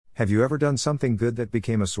Have you ever done something good that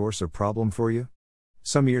became a source of problem for you?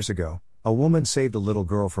 Some years ago, a woman saved a little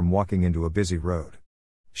girl from walking into a busy road.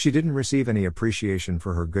 She didn't receive any appreciation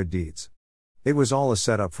for her good deeds. It was all a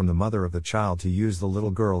setup from the mother of the child to use the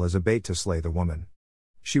little girl as a bait to slay the woman.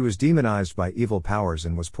 She was demonized by evil powers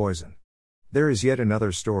and was poisoned. There is yet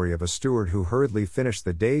another story of a steward who hurriedly finished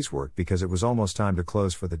the day's work because it was almost time to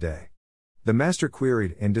close for the day. The master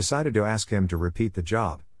queried and decided to ask him to repeat the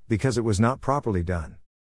job, because it was not properly done.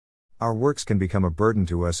 Our works can become a burden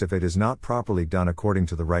to us if it is not properly done according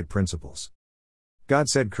to the right principles. God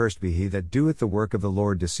said, "Cursed be he that doeth the work of the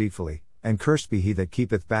Lord deceitfully, and cursed be he that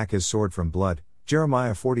keepeth back his sword from blood."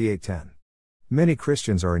 Jeremiah 48:10. Many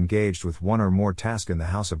Christians are engaged with one or more tasks in the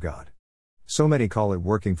house of God. So many call it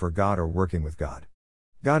working for God or working with God.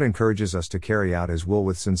 God encourages us to carry out His will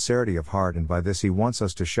with sincerity of heart, and by this He wants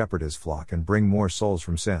us to shepherd His flock and bring more souls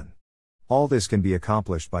from sin. All this can be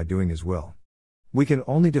accomplished by doing His will. We can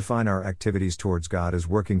only define our activities towards God as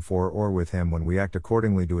working for or with Him when we act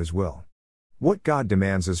accordingly to His will. What God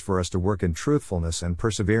demands is for us to work in truthfulness and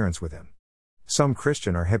perseverance with Him. Some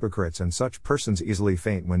Christians are hypocrites, and such persons easily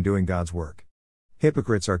faint when doing God's work.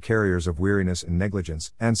 Hypocrites are carriers of weariness and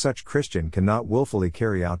negligence, and such Christian cannot willfully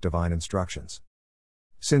carry out divine instructions.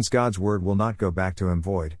 Since God's word will not go back to Him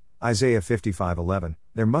void, Isaiah 55:11,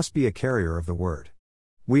 there must be a carrier of the word.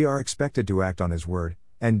 We are expected to act on His word,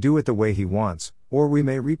 and do it the way He wants, or we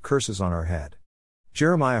may reap curses on our head.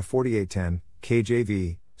 Jeremiah 48:10,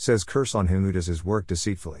 KJV, says, "Curse on him who does his work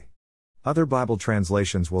deceitfully." Other Bible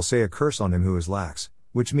translations will say, "A curse on him who is lax,"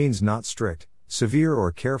 which means not strict, severe,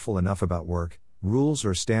 or careful enough about work, rules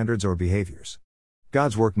or standards or behaviors.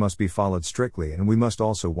 God's work must be followed strictly, and we must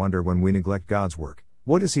also wonder when we neglect God's work,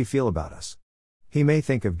 what does He feel about us? He may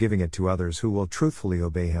think of giving it to others who will truthfully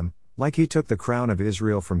obey Him, like He took the crown of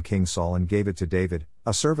Israel from King Saul and gave it to David,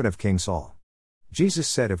 a servant of King Saul. Jesus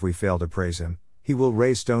said if we fail to praise Him, He will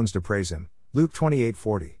raise stones to praise Him, Luke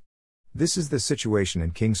 28:40. This is the situation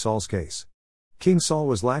in King Saul's case. King Saul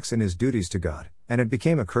was lax in his duties to God, and it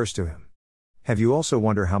became a curse to him. Have you also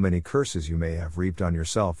wondered how many curses you may have reaped on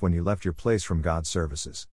yourself when you left your place from God's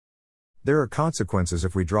services? There are consequences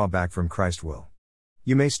if we draw back from Christ's will.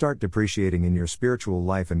 You may start depreciating in your spiritual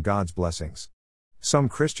life and God's blessings. Some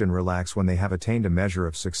Christians relax when they have attained a measure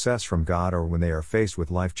of success from God or when they are faced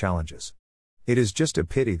with life challenges. It is just a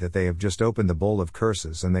pity that they have just opened the bowl of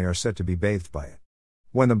curses and they are set to be bathed by it.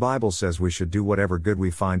 When the Bible says we should do whatever good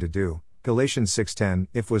we find to do, Galatians 6:10,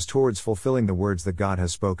 if was towards fulfilling the words that God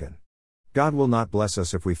has spoken. God will not bless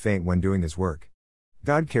us if we faint when doing His work.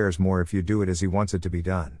 God cares more if you do it as He wants it to be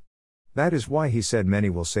done. That is why He said,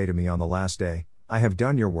 "Many will say to me on the last day, I have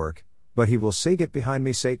done your work," but He will say, "Get behind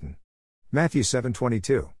me, Satan." Matthew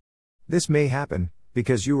 7:22. This may happen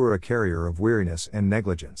because you are a carrier of weariness and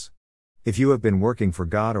negligence. If you have been working for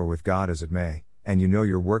God or with God as it may, and you know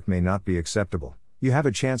your work may not be acceptable, you have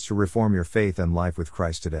a chance to reform your faith and life with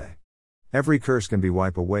Christ today. Every curse can be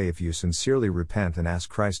wiped away if you sincerely repent and ask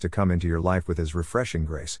Christ to come into your life with His refreshing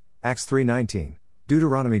grace, Acts 3:19,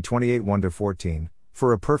 Deuteronomy 28:1-14,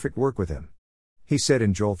 for a perfect work with Him. He said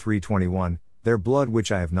in Joel 3:21, "Their blood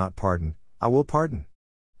which I have not pardoned, I will pardon."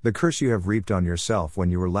 The curse you have reaped on yourself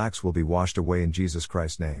when you were lax will be washed away in Jesus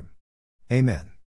Christ's name. Amen.